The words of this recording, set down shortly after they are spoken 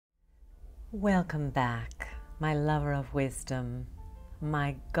Welcome back, my lover of wisdom,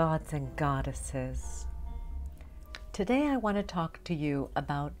 my gods and goddesses. Today I want to talk to you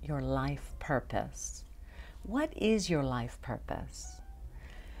about your life purpose. What is your life purpose?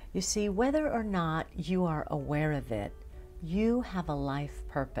 You see, whether or not you are aware of it, you have a life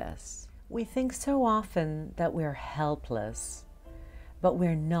purpose. We think so often that we're helpless, but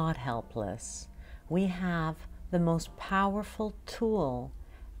we're not helpless. We have the most powerful tool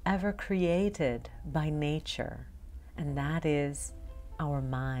ever created by nature, and that is our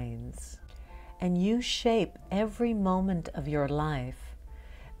minds. And you shape every moment of your life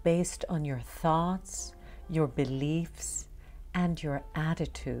based on your thoughts, your beliefs, and your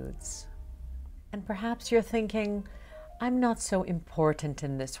attitudes. And perhaps you're thinking, I'm not so important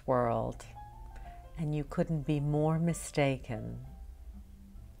in this world. And you couldn't be more mistaken.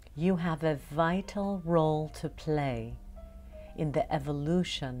 You have a vital role to play in the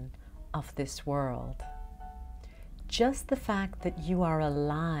evolution of this world. Just the fact that you are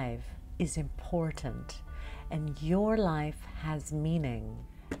alive is important, and your life has meaning,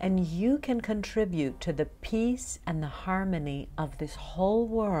 and you can contribute to the peace and the harmony of this whole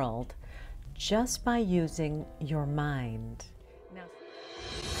world just by using your mind.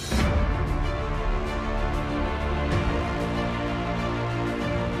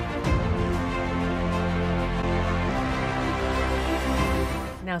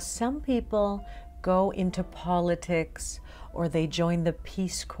 Now, some people go into politics, or they join the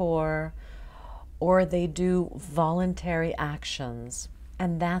Peace Corps, or they do voluntary actions,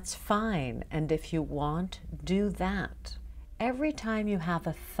 and that's fine. And if you want, do that. Every time you have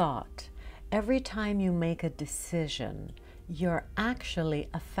a thought, every time you make a decision, you're actually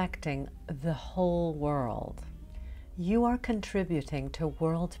affecting the whole world. You are contributing to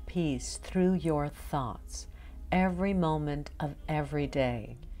world peace through your thoughts every moment of every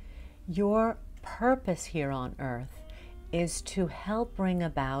day. Your purpose here on earth is to help bring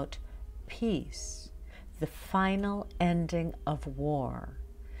about peace, the final ending of war.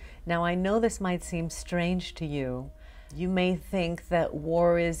 Now, I know this might seem strange to you. You may think that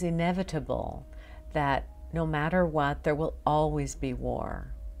war is inevitable, that no matter what, there will always be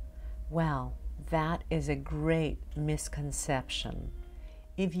war. Well, that is a great misconception.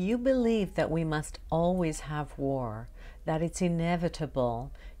 If you believe that we must always have war, that it's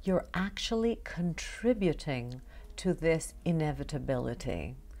inevitable, you're actually contributing to this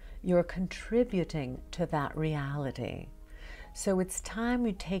inevitability. You're contributing to that reality. So it's time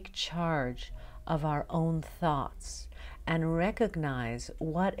we take charge of our own thoughts and recognize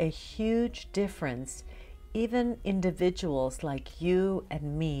what a huge difference even individuals like you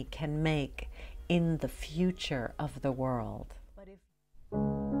and me can make in the future of the world.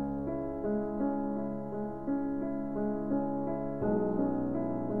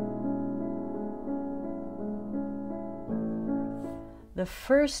 The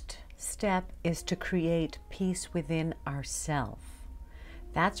first step is to create peace within ourselves.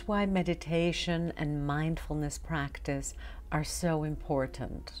 That's why meditation and mindfulness practice are so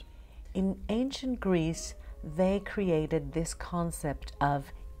important. In ancient Greece, they created this concept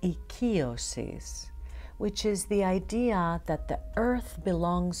of Askesis, which is the idea that the earth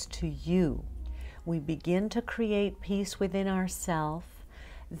belongs to you. We begin to create peace within ourselves,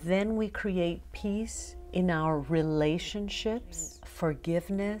 then we create peace in our relationships,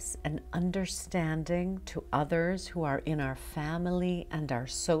 forgiveness and understanding to others who are in our family and our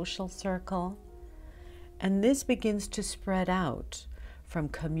social circle. And this begins to spread out from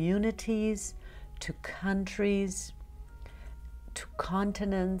communities to countries, to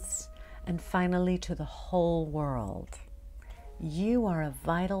continents, and finally to the whole world. You are a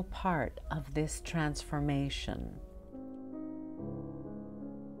vital part of this transformation.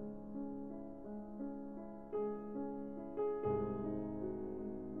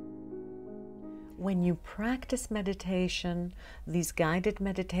 When you practice meditation, these guided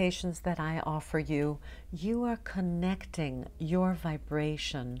meditations that I offer you, you are connecting your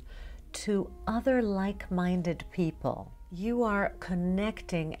vibration to other like-minded people. You are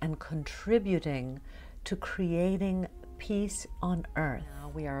connecting and contributing to creating peace on earth. Now,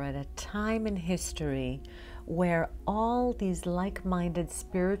 we are at a time in history where all these like-minded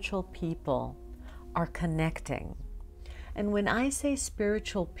spiritual people are connecting. And when I say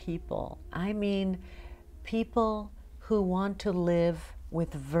spiritual people, I mean people who want to live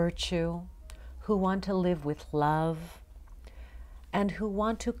with virtue, who want to live with love, and who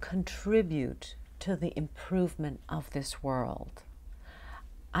want to contribute to the improvement of this world.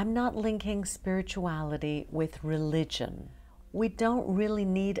 I'm not linking spirituality with religion. We don't really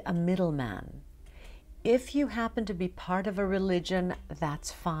need a middleman. If you happen to be part of a religion,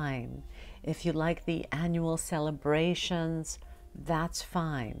 that's fine. If you like the annual celebrations, that's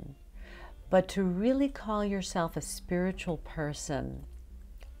fine. But to really call yourself a spiritual person,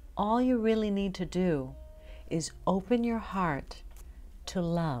 all you really need to do is open your heart to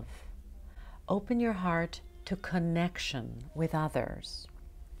love. Open your heart to connection with others.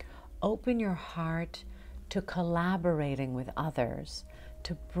 Open your heart to collaborating with others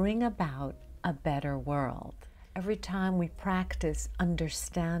to bring about a better world. Every time we practice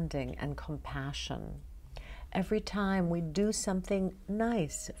understanding and compassion, every time we do something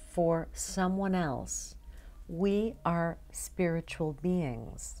nice for someone else, we are spiritual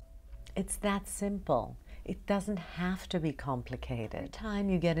beings. It's that simple. It doesn't have to be complicated. Every time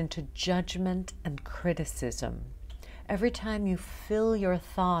you get into judgment and criticism, every time you fill your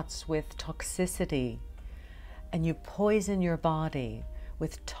thoughts with toxicity and you poison your body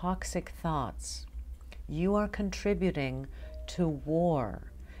with toxic thoughts, you are contributing to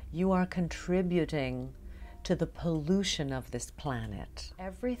war. You are contributing to the pollution of this planet.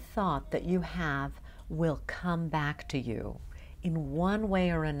 Every thought that you have will come back to you in one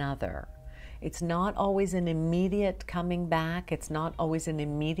way or another. It's not always an immediate coming back. It's not always an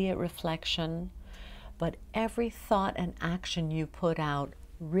immediate reflection. But every thought and action you put out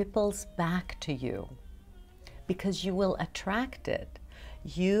ripples back to you because you will attract it.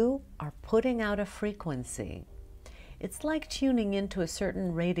 You are putting out a frequency. It's like tuning into a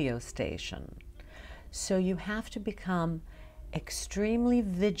certain radio station. So you have to become extremely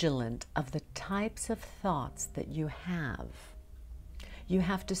vigilant of the types of thoughts that you have. You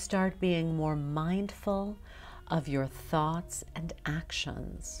have to start being more mindful of your thoughts and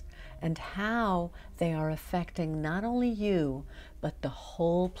actions and how they are affecting not only you, but the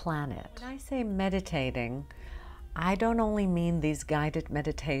whole planet. When I say meditating, I don't only mean these guided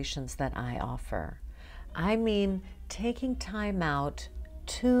meditations that I offer. I mean taking time out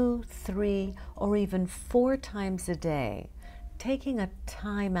 2, 3, or even 4 times a day, taking a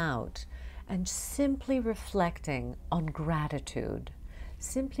time out and simply reflecting on gratitude,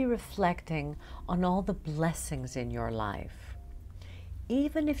 simply reflecting on all the blessings in your life.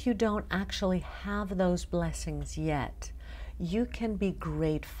 Even if you don't actually have those blessings yet, you can be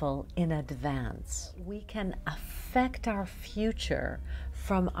grateful in advance. We can affect our future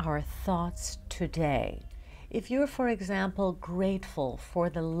from our thoughts today. If you're, for example, grateful for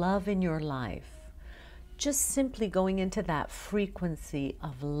the love in your life, just simply going into that frequency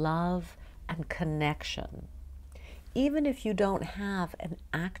of love and connection, even if you don't have an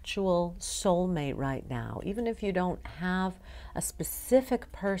actual soulmate right now, even if you don't have a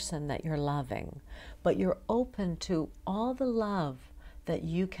specific person that you're loving, but you're open to all the love that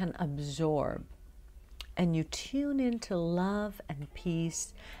you can absorb, and you tune into love and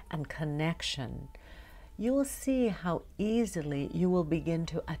peace and connection, you will see how easily you will begin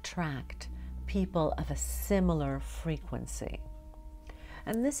to attract people of a similar frequency.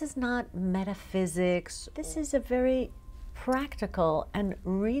 And this is not metaphysics. This is a very practical and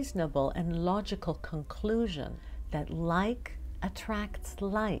reasonable and logical conclusion that like attracts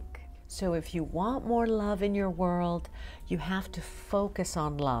like. So if you want more love in your world, you have to focus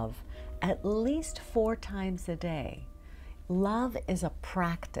on love at least 4 times a day. Love is a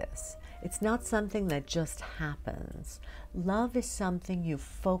practice. It's not something that just happens. Love is something you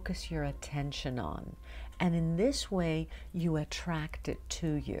focus your attention on. And in this way, you attract it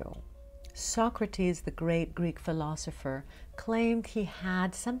to you. Socrates, the great Greek philosopher, claimed he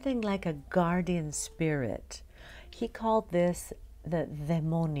had something like a guardian spirit. He called this the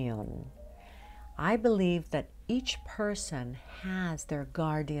daimonion. I believe that each person has their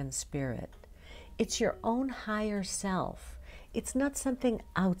guardian spirit. It's your own higher self. It's not something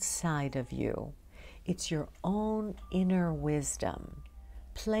outside of you. It's your own inner wisdom.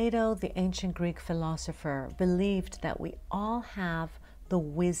 Plato, the ancient Greek philosopher, believed that we all have the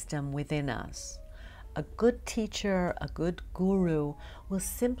wisdom within us. A good teacher, a good guru, will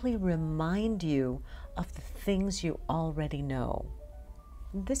simply remind you of the things you already know.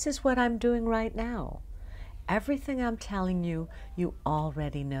 This is what I'm doing right now. Everything I'm telling you, you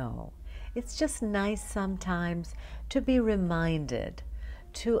already know. It's just nice sometimes to be reminded,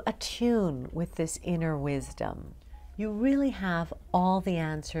 to attune with this inner wisdom. You really have all the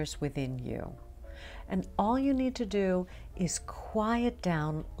answers within you. And all you need to do is quiet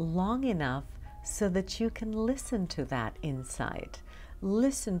down long enough so that you can listen to that insight,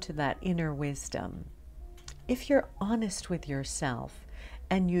 listen to that inner wisdom. If you're honest with yourself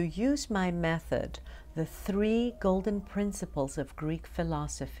and you use my method, the 3 golden principles of Greek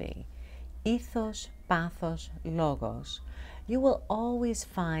philosophy, ethos, pathos, logos, you will always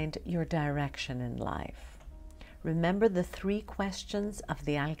find your direction in life. Remember the 3 questions of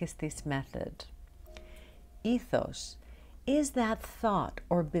the Alkistis Method. Ethos, is that thought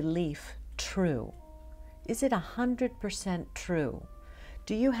or belief true? Is it 100% true?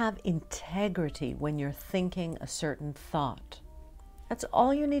 Do you have integrity when you're thinking a certain thought? That's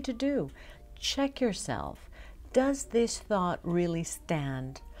all you need to do. Check yourself. Does this thought really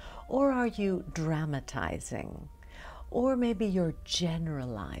stand? Or are you dramatizing? Or maybe you're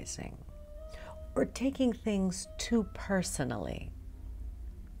generalizing? Or taking things too personally?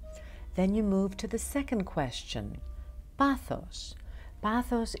 Then you move to the second question, pathos.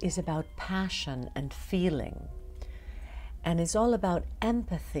 Pathos is about passion and feeling, and is all about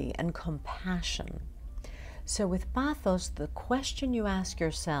empathy and compassion. So with pathos, the question you ask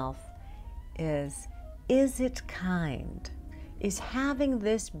yourself is it kind? Is having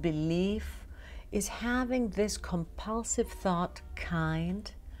this belief, is having this compulsive thought kind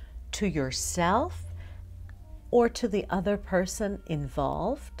to yourself or to the other person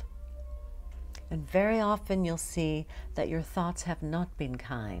involved? And very often you'll see that your thoughts have not been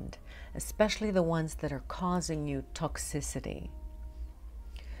kind, especially the ones that are causing you toxicity.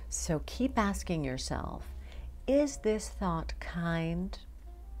 So keep asking yourself, is this thought kind?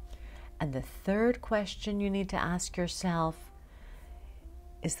 And the third question you need to ask yourself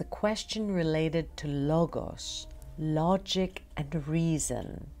is the question related to logos, logic and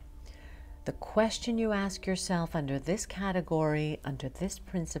reason. The question you ask yourself under this category, under this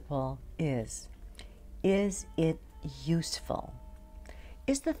principle is it useful?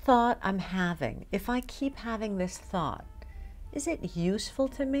 Is the thought I'm having, if I keep having this thought, is it useful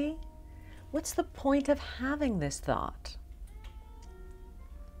to me? What's the point of having this thought?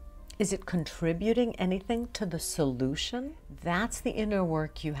 Is it contributing anything to the solution? That's the inner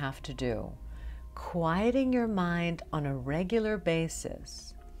work you have to do. Quieting your mind on a regular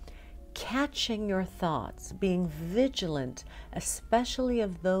basis. Catching your thoughts, being vigilant, especially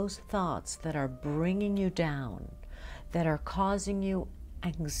of those thoughts that are bringing you down, that are causing you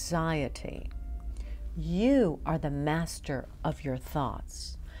anxiety. You are the master of your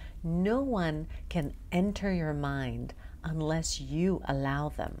thoughts. No one can enter your mind unless you allow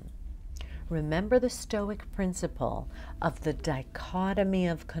them. Remember the Stoic principle of the dichotomy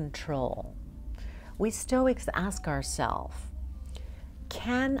of control. We Stoics ask ourselves,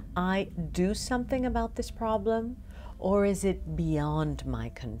 can I do something about this problem, or is it beyond my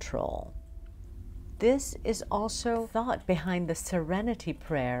control? This is also thought behind the serenity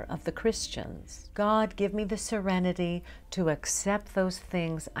prayer of the Christians. God, give me the serenity to accept those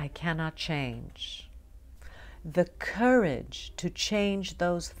things I cannot change, the courage to change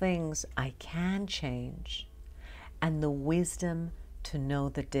those things I can change, and the wisdom to know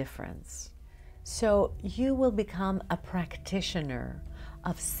the difference. So you will become a practitioner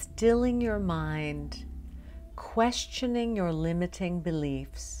of stilling your mind, questioning your limiting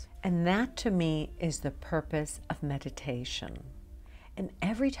beliefs, and that to me is the purpose of meditation. And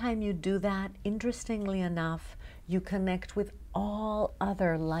every time you do that, interestingly enough, you connect with all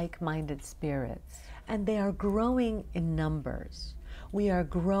other like-minded spirits, and they are growing in numbers. We are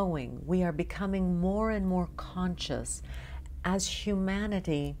growing, we are becoming more and more conscious as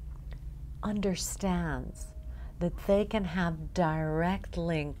humanity understands that they can have direct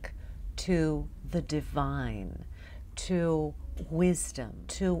link to the divine, to wisdom,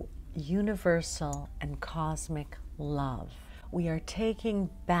 to universal and cosmic love. We are taking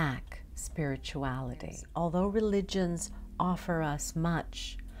back spirituality. Although religions offer us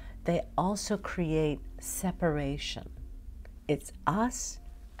much, they also create separation. It's us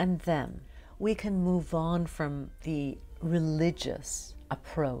and them. We can move on from the religious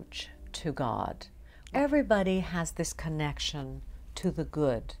approach to God. Everybody has this connection to the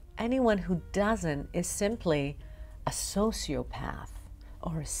good. Anyone who doesn't is simply a sociopath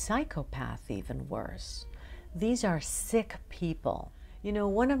or a psychopath, even worse. These are sick people. You know,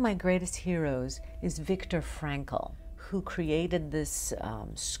 one of my greatest heroes is Viktor Frankl, who created this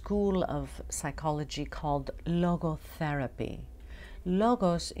school of psychology called logotherapy.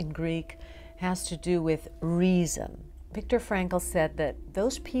 Logos in Greek has to do with reason. Viktor Frankl said that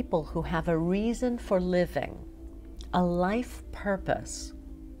those people who have a reason for living, a life purpose,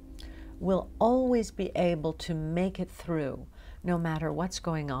 will always be able to make it through no matter what's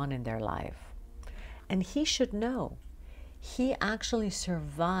going on in their life. And he should know. He actually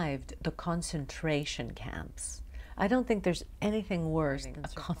survived the concentration camps. I don't think there's anything worse than a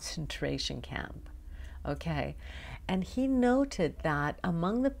concentration camp, okay? And he noted that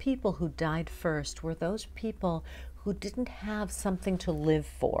among the people who died first were those people who didn't have something to live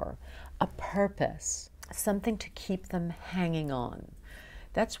for, a purpose. something to keep them hanging on.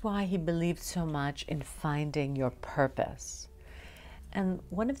 That's why he believed so much in finding your purpose. And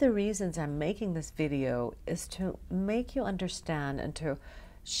one of the reasons I'm making this video is to make you understand and to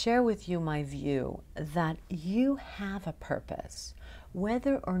share with you my view that you have a purpose.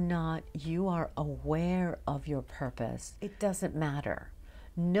 Whether or not you are aware of your purpose, it doesn't matter.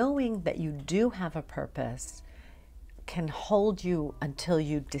 Knowing that you do have a purpose can hold you until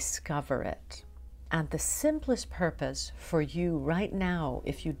you discover it. And the simplest purpose for you right now,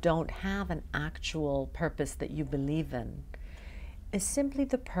 if you don't have an actual purpose that you believe in, is simply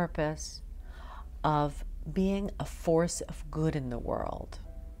the purpose of being a force of good in the world,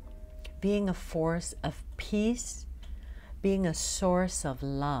 being a force of peace, being a source of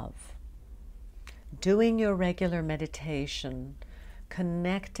love, doing your regular meditation,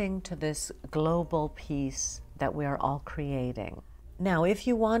 connecting to this global peace that we are all creating. Now, if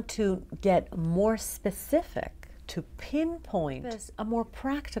you want to get more specific, to pinpoint a more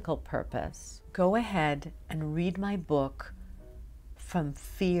practical purpose, go ahead and read my book, From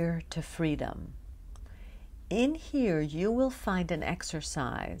Fear to Freedom. In here, you will find an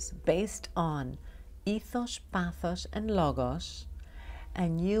exercise based on ethos, pathos, and logos,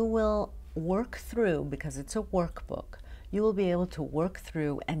 and you will work through, because it's a workbook, you will be able to work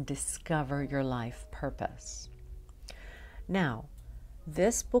through and discover your life purpose. Now,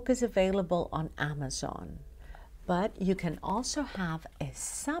 this book is available on Amazon, but you can also have a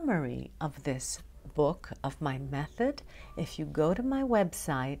summary of this book, of my method, if you go to my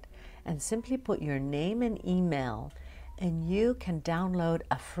website and simply put your name and email, and you can download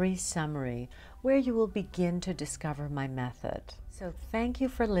a free summary where you will begin to discover my method. So thank you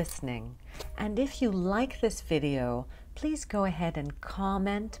for listening. And if you like this video, please go ahead and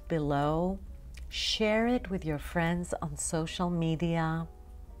comment below, share it with your friends on social media,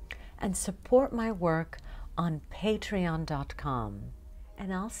 and support my work on patreon.com.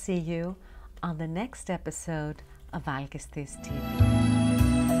 And I'll see you on the next episode of Alkistis TV.